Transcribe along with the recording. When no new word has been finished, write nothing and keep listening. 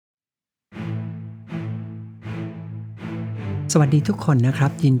สวัสดีทุกคนนะครั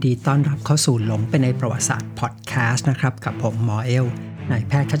บยินดีต้อนรับเข้าสู่หลงไปในประวัติศาสตร์พอดแคสต์นะครับกับผมหมอเอลนายแ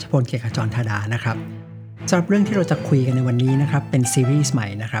พทย์ชัชพลเกียรติขจรธาดานะครับสำหรับเรื่องที่เราจะคุยกันในวันนี้นะครับเป็นซีรีส์ใหม่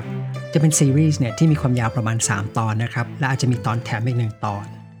นะครับจะเป็นซีรีส์เนี่ยที่มีความยาวประมาณ3ตอนนะครับและอาจจะมีตอนแถมอีก1ตอน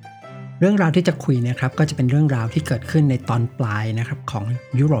เรื่องราวที่จะคุยนะครับก็จะเป็นเรื่องราวที่เกิดขึ้นในตอนปลายนะครับของ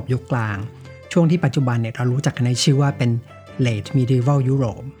ยุโรปยุคกลางช่วงที่ปัจจุบันเนี่ยเรารู้จักกันในชื่อว่าเป็น Late Medieval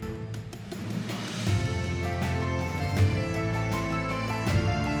Europe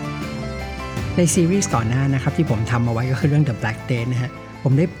ในซีรีส์ก่อนหน้านะครับที่ผมทำเอาไว้ก็คือเรื่อง The Black Death นะฮะผ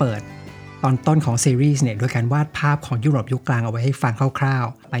มได้เปิดตอนต้นของซีรีส์เนี่ยโดยการวาดภาพของยุโรปยุคกลางเอาไว้ให้ฟังคร่าว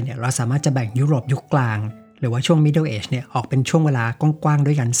ๆไปเนี่ยเราสามารถจะแบ่งยุโรปยุคกลางหรือว่าช่วง Middle Age เนี่ยออกเป็นช่วงเวลากว้างๆ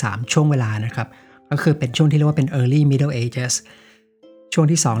ด้วยกัน3ช่วงเวลานะครับก็คือเป็นช่วงที่เรียกว่าเป็น Early Middle Ages ช่วง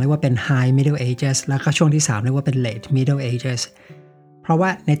ที่2เรียกว่าเป็น High Middle Ages แล้วก็ช่วงที่3เรียกว่าเป็น Late Middle Ages เพราะว่า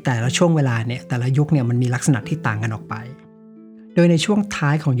ในแต่ละช่วงเวลาเนี่ยแต่ละยุคเนี่ยมันมีลักษณะที่ต่างกันออกไปโดยในช่วงท้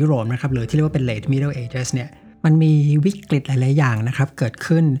ายของยุโรปนะครับหรือที่เรียกว่าเป็น Late Middle Ages เนี่ยมันมีวิกฤตหลายๆอย่างนะครับเกิด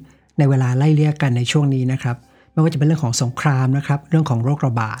ขึ้นในเวลาไล่เลี่ยกันในช่วงนี้นะครับไม่ว่าจะเป็นเรื่องของสงครามนะครับเรื่องของโรคร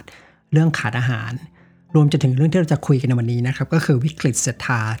ะบาดเรื่องขาดอาหารรวมจนถึงเรื่องที่เราจะคุยกันในวันนี้นะครับก็คือวิกฤตศรัทธ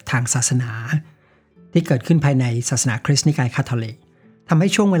าทางศาสนาที่เกิดขึ้นภายในศาสนาคริสต์นิกายคาทอลิกทำให้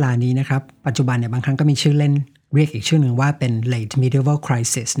ช่วงเวลานี้นะครับปัจจุบันเนี่ยบางครั้งก็มีชื่อเล่นเรียกอีกชื่อหนึ่งว่าเป็น Late Medieval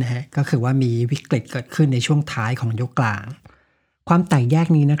Crisis นะฮะก็คือว่ามีวิกฤตเกิดขึ้นในช่วงท้ายของยุคกลางความแตกแยก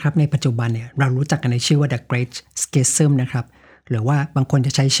นี้นะครับในปัจจุบันเนี่ยเรารู้จักกันในชื่อว่า The Great Schism นะครับหรือว่าบางคนจ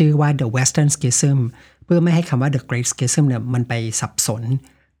ะใช้ชื่อว่า The Western Schism เพื่อไม่ให้คำว่า The Great Schism เนี่ยมันไปสับสน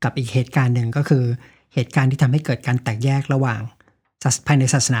กับอีกเหตุการณ์หนึ่งก็คือเหตุการณ์ที่ทำให้เกิดการแตกแยกระหว่างภายใน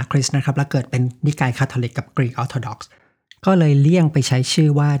ศาสนาคริสต์นะครับและเกิดเป็นนิกายคาทอลิกกับ Greek Orthodox ก็เลยเลี่ยงไปใช้ชื่อ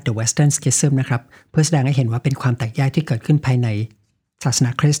ว่า The Western Schism นะครับเพื่อแสดงให้เห็นว่าเป็นความแตกแยกที่เกิดขึ้นภายในศาสนา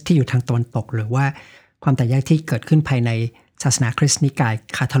คริสต์ที่อยู่ทางตะวันตกหรือว่าความแตกแยกที่เกิดขึ้นภายในศาสนาคริสต์นิกาย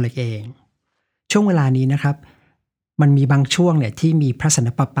คาทอลิกเองช่วงเวลานี้นะครับมันมีบางช่วงเนี่ยที่มีพระสันต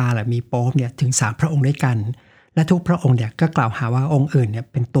ะปาปาหรือมีโป๊ปเนี่ยถึง3พระองค์ด้วยกันและทุกพระองค์เนี่ยก็กล่าวหาว่าองค์อื่นเนี่ย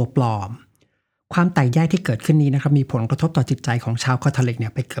เป็นตัวปลอมความแตกแยกที่เกิดขึ้นนี้นะครับมีผลกระทบต่อจิตใจของชาวคาทอลิกเนี่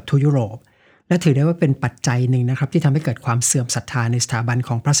ยไปเกือบทั่วยุโรปและถือได้ว่าเป็นปัจจัยหนึ่งนะครับที่ทำให้เกิดความเสื่อมศรัทธาในสถาบันข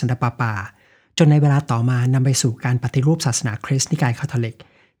องพระสันตะปาปาจนในเวลาต่อมานำไปสู่การปฏิรูปศาสนาคริสต์นิกายคาทอลิก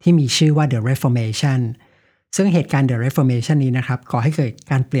ที่มีชื่อว่า The Reformationซึ่งเหตุการณ์ The Reformation นี้นะครับก่อให้เกิด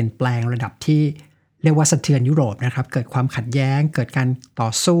การเปลี่ยนแปลงระดับที่เรียกว่าสะเทือนยุโรปนะครับเกิดความขัดแย้งเกิดการต่อ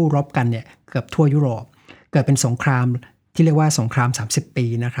สู้รบกันเนี่ยเกือบทั่วยุโรปเกิดเป็นสงครามที่เรียกว่าสงคราม30ปี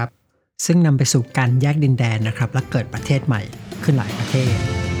นะครับซึ่งนำไปสู่การแยกดินแดนนะครับและเกิดประเทศใหม่ขึ้นหลายประเทศ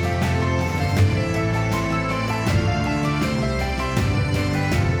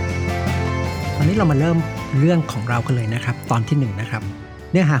ตอนนี้เรามาเริ่มเรื่องของเรากันเลยนะครับตอนที่1นะครับ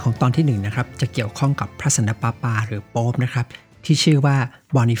เนื้อหาของตอนที่1นะครับจะเกี่ยวข้องกับพระสันตะปาปาหรือโป๊ปนะครับที่ชื่อว่า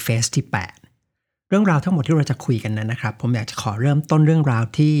บอนิเฟสที่8เรื่องราวทั้งหมดที่เราจะคุยกันนั้นนะครับผมอยากจะขอเริ่มต้นเรื่องราว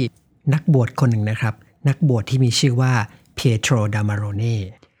ที่นักบวชคนหนึ่งนะครับนักบวชที่มีชื่อว่าเปียโตร ดามารเ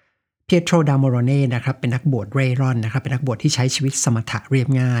น่นะครับเป็นนักบวชเร่ร่อนนะครับเป็นนักบวชที่ใช้ชีวิตสมถะเรียบ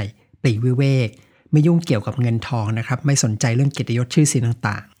ง่ายปลีกวิเวกไม่ยุ่งเกี่ยวกับเงินทองนะครับไม่สนใจเรื่องเกียรติยศชื่อเสียง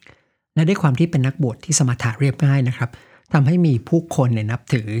ต่างๆและด้วยความที่เป็นนักบวชที่สมถะเรียบง่ายนะครับทำให้มีผู้คนเนี่ยนับ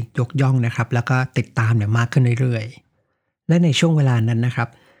ถือยกย่องนะครับแล้วก็ติดตามเนี่ยมากขึ้นเรื่อยๆและในช่วงเวลานั้นนะครับ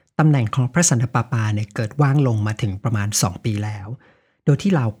ตำแหน่งของพระสันตะปาปาเนี่ยเกิดว่างลงมาถึงประมาณ2ปีแล้วโดย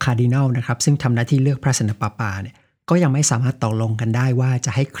ที่เหล่าคาร์ดินัลนะครับซึ่งทำหน้าที่เลือกพระสันตะปาปาเนี่ยก็ยังไม่สามารถตกลงกันได้ว่าจ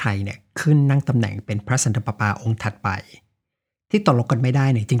ะให้ใครเนี่ยขึ้นนั่งตำแหน่งเป็นพระสันตะปาปาองค์ถัดไปที่ตกลงกันไม่ได้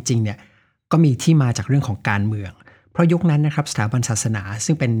เนี่ยจริงๆเนี่ยก็มีที่มาจากเรื่องของการเมืองเพราะยุคนั้นนะครับสถาบันศาสนา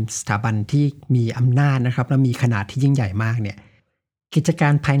ซึ่งเป็นสถาบันที่มีอำนาจนะครับและมีขนาดที่ยิ่งใหญ่มากเนี่ยกิจกา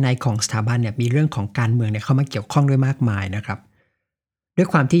รภายในของสถาบันเนี่ยมีเรื่องของการเมืองเนี่ยเข้ามาเกี่ยวข้องด้วยมากมายนะครับด้วย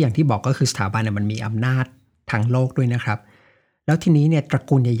ความที่อย่างที่บอกก็คือสถาบันเนี่ยมันมีอำนาจทางโลกด้วยนะครับแล้วทีนี้เนี่ยตระ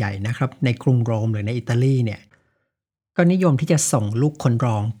กูลใหญ่ๆนะครับในกรุงโรมหรือในอิตาลีเนี่ยก็นิยมที่จะส่งลูกคนร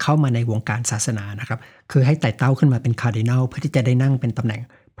องเข้ามาในวงการศาสนานะครับคือให้ไต่เต้าขึ้นมาเป็นคาร์ดินัลเพื่อที่จะได้นั่งเป็นตำแหน่ง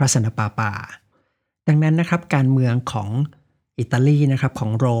พระสันตะปาปาดังนั้นนะครับการเมืองของอิตาลีนะครับขอ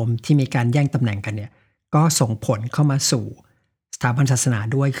งโรมที่มีการแย่งตำแหน่งกันเนี่ยก็ส่งผลเข้ามาสู่สถาบันศาสนา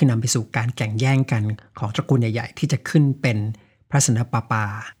ด้วยคือนำไปสู่การแข่งแย่งกันของตระกูลใหญ่ๆที่จะขึ้นเป็นพระสันตะปาปา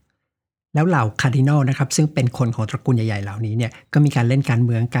แล้วเหล่าคาร์ดินัลนะครับซึ่งเป็นคนของตระกูลใหญ่ๆเหล่านี้เนี่ยก็มีการเล่นการเ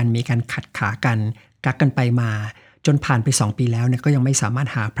มืองกันมีการขัดขากันกักกันไปมาจนผ่านไป2ปีแล้วเนี่ยก็ยังไม่สามารถ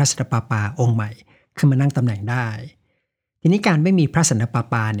หาพระสันตะปาปาองค์ใหม่ขึ้นมานั่งตำแหน่งได้ทีนี้การไม่มีพระสันตะปา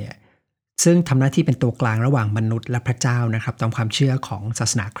ปาเนี่ยซึ่งทำหน้าที่เป็นตัวกลางระหว่างมนุษย์และพระเจ้านะครับตามความเชื่อของศา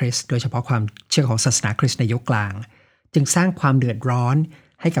สนาคริสต์โดยเฉพาะความเชื่อของศาสนาคริสต์ในยุคกลางจึงสร้างความเดือดร้อน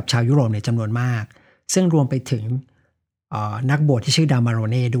ให้กับชาวยุโรปในจำนวนมากซึ่งรวมไปถึง นักบวชที่ชื่อดามาร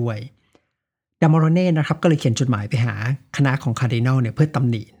โน่ด้วยดามารโน่นะครับก็เลยเขียนจดหมายไปหาคณะของคาร์ดินัลเนี่ยเพื่อตำ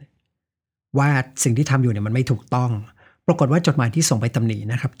หนิว่าสิ่งที่ทำอยู่เนี่ยมันไม่ถูกต้องปรากฏว่าจดหมายที่ส่งไปตำหนิ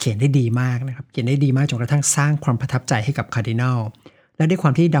นะครับเขียนได้ดีมากนะครับเขียนได้ดีมากจนกระทั่งสร้างความประทับใจให้กับคาร์ดินัลและด้วยควา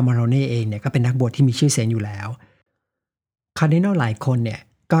มที่ดามารโน่เองเนี่ยก็เป็นนักบวชที่มีชื่อเสียงอยู่แล้วคาร์ดินัลหลายคนเนี่ย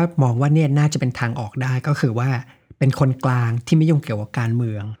ก็มองว่าเนี่ยน่าจะเป็นทางออกได้ก็คือว่าเป็นคนกลางที่ไม่ยุ่งเกี่ยวกับการเ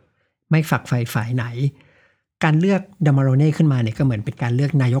มืองไม่ฝักใฝ่ฝ่ายไหนการเลือกดามารโน่ขึ้นมาเนี่ยก็เหมือนเป็นการเลือ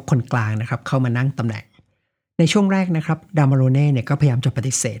กนายกคนกลางนะครับเข้ามานั่งตำแหน่งในช่วงแรกนะครับดามารโน่เนี่ยก็พยายามจะป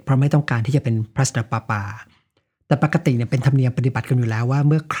ฏิเสธเพราะไม่ต้องการที่จะเป็นพระสันตะปาปาแต่ปกติเนี่ยเป็นธรรมเนียมปฏิบัติกันอยู่แล้วว่าเ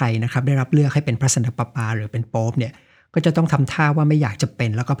มื่อใครนะครับได้รับเลือกให้เป็นพระสันตะปาปาหรือเป็นโป๊ปเนี่ยก็จะต้องทำท่าว่าไม่อยากจะเป็น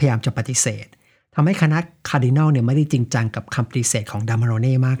แล้วก็พยายามจะปฏิเสธทำให้คณะคาร์ดินัลเนี่ยไม่ได้จริงจังกับคำปฏิเสธของดามารโ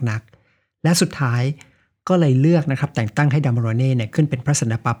น่มากนักและสุดท้ายก็เลยเลือกนะครับแต่งตั้งให้ดามารโน่เนี่ยขึ้นเป็นพระสัน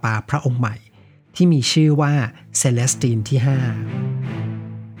ตะปาปาพระองค์ใหม่ที่มีชื่อว่าเซเลสตินที่5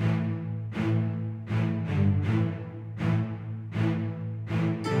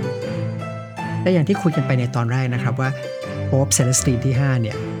และอย่างที่คุยกันไปในตอนแรกนะครับว่าโป๊ปเซเลสตินที่5เ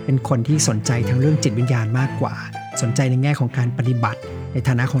นี่ยเป็นคนที่สนใจทั้งเรื่องจิตวิญญาณมากกว่าสนใจในแง่ของการปฏิบัติในฐ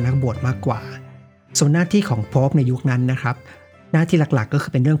านะของนักบวชมากกว่าส่วนหน้าที่ของโป๊ปในยุคนั้นนะครับหน้าที่หลักๆก็คื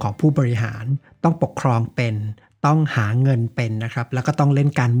อเป็นเรื่องของผู้บริหารต้องปกครองเป็นต้องหาเงินเป็นนะครับแล้วก็ต้องเล่น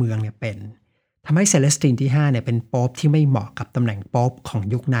การเมืองเนี่ยเป็นทำให้เซเลสตินที่5เนี่ยเป็นโป๊ปที่ไม่เหมาะกับตำแหน่งโป๊ปของ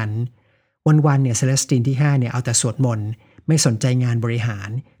ยุคนั้นวันๆเนี่ยเซเลสตินที่5เนี่ยเอาแต่สวดมนต์ไม่สนใจงานบริหาร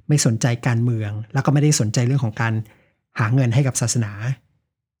ไม่สนใจการเมืองแล้วก็ไม่ได้สนใจเรื่องของการหาเงินให้กับศาสนา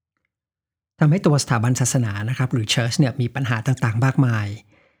ทำให้ตัวสถาบันศาสนานะครับหรือเชิร์ชเนี่ยมีปัญหาต่างๆมากมาย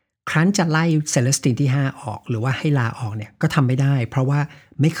ครั้นจะไล่เซเลสตินที่5ออกหรือว่าให้ลาออกเนี่ยก็ทำไม่ได้เพราะว่า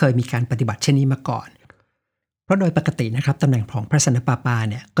ไม่เคยมีการปฏิบัติเช่นนี้มาก่อนเพราะโดยปกตินะครับตำแหน่งของพระสันตะปาปา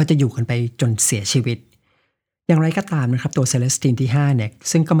เนี่ยก็จะอยู่กันไปจนเสียชีวิตอย่างไรก็ตามนะครับตัวเซเลสตินที่5เนี่ย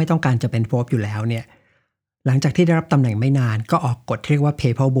ซึ่งก็ไม่ต้องการจะเป็นโป๊ปอยู่แล้วเนี่ยหลังจากที่ได้รับตำแหน่งไม่นานก็ออกกฎที่เรียกว่า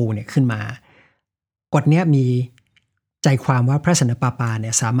Papal Bull เนี่ยขึ้นมากฎนี้มีใจความว่าพระสันตะปาปาเนี่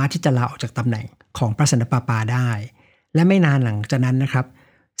ยสามารถที่จะลาออกจากตำแหน่งของพระสันตะปาปาได้และไม่นานหลังจากนั้นนะครับ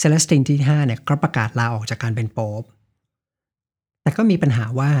เซเลสตินที่5เนี่ยก็ประกาศลาออกจากการเป็นโป๊ปแต่ก็มีปัญหา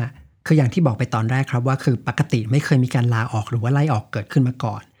ว่าคืออย่างที่บอกไปตอนแรกครับว่าคือปกติไม่เคยมีการลาออกหรือว่าไล่ออกเกิดขึ้นมา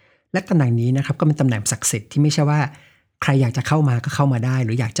ก่อนและตำแหน่งนี้นะครับก็เป็นตำแหน่งศักดิ์สิทธิ์ที่ไม่ใช่ว่าใครอยากจะเข้ามาก็เข้ามาได้ห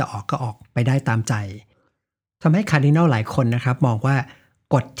รืออยากจะออกก็ออกไปได้ตามใจทำให้คาร์ดินัลหลายคนนะครับมองว่า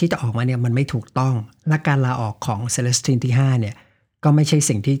กฎที่จะออกมาเนี่ยมันไม่ถูกต้องและการลาออกของเซเลสตินที่5เนี่ยก็ไม่ใช่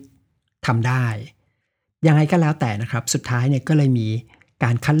สิ่งที่ทำได้ยังไงก็แล้วแต่นะครับสุดท้ายเนี่ยก็เลยมีก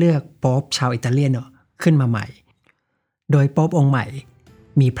ารคัดเลือกโป๊ปชาวอิตาเลียนขึ้นมาใหม่โดยโป๊ปองค์ใหม่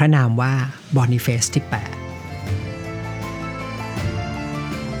มีพระนามว่าบอนิเฟสที่8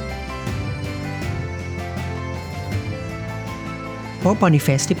โป๊ปบอนิเฟ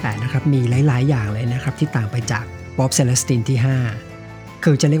สที่8นะครับมีหลายๆอย่างเลยนะครับที่ต่างไปจากโป๊ปเซเลสตินที่5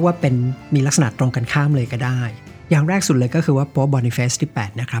คือจะเรียกว่าเป็นมีลักษณะตรงกันข้ามเลยก็ได้อย่างแรกสุดเลยก็คือว่าโป๊ปบอนิเฟสที่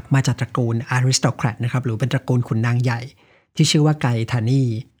8นะครับมาจากตระกูลอาริสโตแครตนะครับหรือเป็นตระกูลขุนนางใหญ่ที่ชื่อว่าไกทานี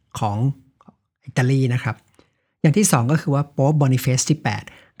ของอิตาลีนะครับอย่างที่2ก็คือว่าโป๊ปบอนิเฟสที่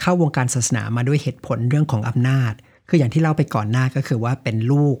8เข้าวงการศาสนามาด้วยเหตุผลเรื่องของอำนาจคืออย่างที่เล่าไปก่อนหน้าก็คือว่าเป็น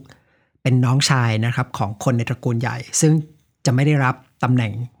ลูกเป็นน้องชายนะครับของคนในตระกูลใหญ่ซึ่งจะไม่ได้รับตำแหน่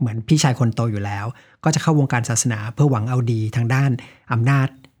งเหมือนพี่ชายคนโตอยู่แล้วก็จะเข้าวงการศาสนาเพื่อหวังเอาดีทางด้านอำนาจ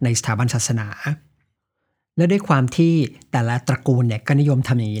ในสถาบันศาสนาและด้วยความที่แต่ละตระกูลเนี่ยก็นิยมท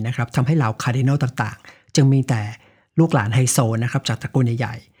ำอย่างนี้นะครับทำให้เหล่าคาร์ดินัลต่างๆจึงมีแต่ลูกหลานไฮโซนะครับจากตระกูลให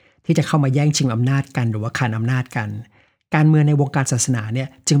ญ่ๆที่จะเข้ามาแย่งชิงอำนาจกันหรือว่าขานอำนาจกันการเมืองในวงการศาสนาเนี่ย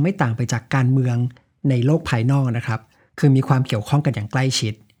จึงไม่ต่างไปจากการเมืองในโลกภายนอกนะครับคือมีความเกี่ยวข้องกันอย่างใกล้ชิ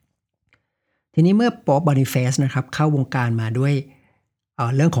ดทีนี้เมื่อโป๊ปบอนิเฟสนะครับเข้าวงการมาด้วย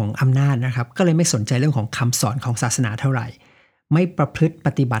เรื่องของอำนาจนะครับก็เลยไม่สนใจเรื่องของคำสอนของศาสนาเท่าไหร่ไม่ประพฤติป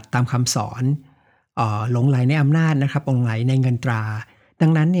ฏิบัติตามคำสอนหลงไหลในอำนาจนะครับหลงไหลในเงินตราดั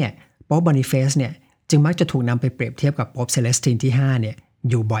งนั้นเนี่ยโป๊ปบอนิเฟสเนี่ยจึงมักจะถูกนำไปเปรียบเทียบกับโป๊ปเซเลสตินที่5เนี่ย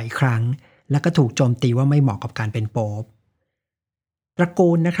อยู่บ่อยครั้งและก็ถูกโจมตีว่าไม่เหมาะกับการเป็นโป๊ปตระกู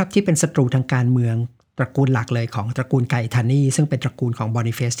ลนะครับที่เป็นศัตรูทางการเมืองตระกูลหลักเลยของตระกูลไกทานีซึ่งเป็นตระกูลของบอ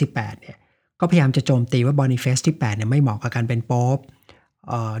นิเฟสที่8เนี่ยก็พยายามจะโจมตีว่าบอนิเฟสที่8เนี่ยไม่เหมาะกับการเป็นโป๊ป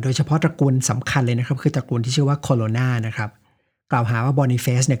โดยเฉพาะตระกูลสำคัญเลยนะครับคือตระกูลที่ชื่อว่าโคโลนานะครับกล่าวหาว่าบอนิเฟ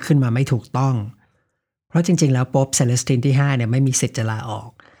สเนี่ยขึ้นมาไม่ถูกต้องเพราะจริงๆแล้วโป๊ปเซเลสตินที่5เนี่ยไม่มีสิทธิ์จะลาออก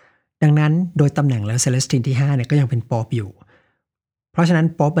ดังนั้นโดยตำแหน่งแล้วเซเลสตินที่5เนี่ยก็ยังเป็นโป๊ปอยู่เพราะฉะนั้น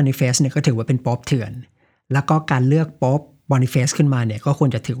โป๊ปบอนิเฟสเนี่ยก็ถือว่าเป็นโป๊ปเถื่อนแล้วก็การเลือกโป๊ปบอนิเฟสขึ้นมาเนี่ยก็ควร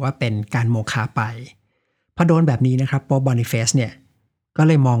จะถือว่าเป็นการโมฆะไปพอโดนแบบนี้นะครับโป๊ปบอนิเฟสเนี่ยก็เ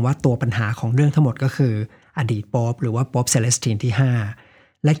ลยมองว่าตัวปัญหาของเรื่องทั้งหมดก็คือ อดีตโป๊ปหรือว่าโป๊ปเซเลสตินที่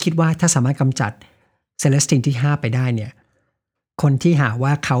5และคิดว่าถ้าสามารถกำจัดเซเลสตินที่5ไปได้เนี่ยคนที่หาว่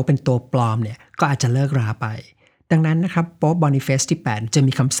าเขาเป็นตัวปลอมเนี่ยก็อาจจะเลิกราไปดังนั้นนะครับโป๊ปบอนิเฟสที่8จะ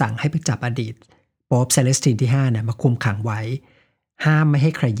มีคำสั่งให้ไปจับอดีตโป๊ปเซเลสตินที่5เนี่ยมาคุมขังไว้ห้ามไม่ใ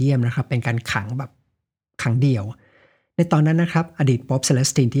ห้ใครเยี่ยมนะครับเป็นการขังแบบขังเดี่ยวในตอนนั้นนะครับอดีตโป๊ปเซเลส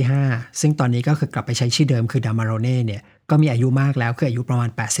ตินที่5ซึ่งตอนนี้ก็คือกลับไปใช้ชื่อเดิมคือดามาโรเน่เนี่ยก็มีอายุมากแล้วคืออายุประมาณ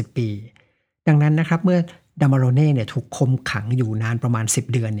80ปีดังนั้นนะครับเมื่อดามาโรเน่เนี่ยถูกคุมขังอยู่นานประมาณ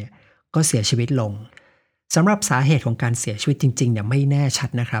10เดือนเนี่ยก็เสียชีวิตลงสำหรับสาเหตุของการเสียชีวิตจริงๆเนี่ยไม่แน่ชัด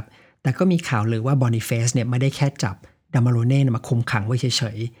นะครับแต่ก็มีข่าวลือว่าบอนิเฟสเนี่ยไม่ได้แค่จับดามาโรเน่มาคุมขังไว้เฉ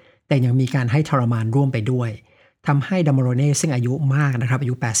ยๆแต่ยังมีการให้ทรมานร่วมไปด้วยทำให้ดามาโรเน่ซึ่งอายุมากนะครับอา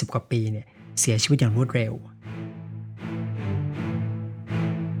ยุ80กว่าปีเนี่ยเสียชีวิตอย่างรวดเร็ว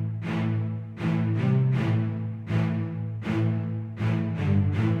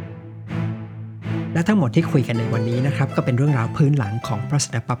และทั้งหมดที่คุยกันในวันนี้นะครับก็เป็นเรื่องราวพื้นหลังของพระสั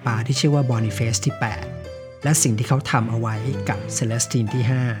นตะปาปาที่ชื่อว่าบอนิเฟสที่8และสิ่งที่เขาทำเอาไว้กับเซเลสตินที่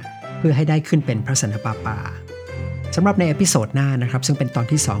5เพื่อให้ได้ขึ้นเป็นพระสันตะปาปาสำหรับในเอพิโซดหน้านะครับซึ่งเป็นตอน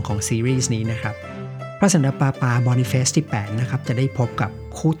ที่2ของซีรีส์นี้นะครับพระสันตะปาปาบอนิเฟสที่8นะครับจะได้พบกับ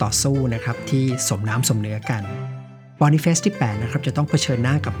คู่ต่อสู้นะครับที่สมน้ำสมเนื้อกันบอนิเฟสที่8นะครับจะต้องเผชิญห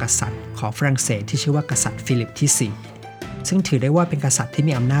น้ากับกษัตริย์ของฝรั่งเศสที่ชื่อว่ากษัตริย์ฟิลิปที่4ซึ่งถือได้ว่าเป็นกษัตริย์ที่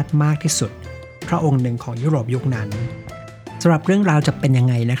มีอำนาจมากที่สุดพระองค์หนึ่งของยุโรปยุคนั้นสำหรับเรื่องราวจะเป็นยัง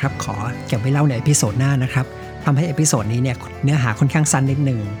ไงนะครับขอเก็บไว้เล่าในเอพิโซดหน้านะครับทำให้เอพิโซดนี้เนี่ยเนื้อหาค่อนข้างสั้นนิดห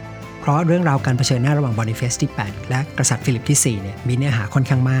นึ่งเพราะเรื่องราวการเผชิญหน้าระหว่างบอนิเฟสที่8และกษัตริย์ฟิลิปที่4เนี่ยมีเนื้อหาค่อน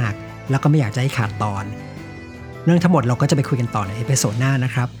ข้างมากแล้วก็ไม่อยากจะให้ขาดตอนเรื่องทั้งหมดเราก็จะไปคุยกันต่อในเอพิโซดหน้าน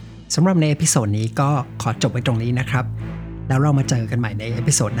ะครับสำหรับในเอพิโซดนี้ก็ขอจบไว้ตรงนี้นะครับแล้วเรามาเจอกันใหม่ในเอ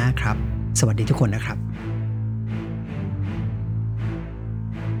พิโซดหน้าครับสวัสดีทุกคนนะครับ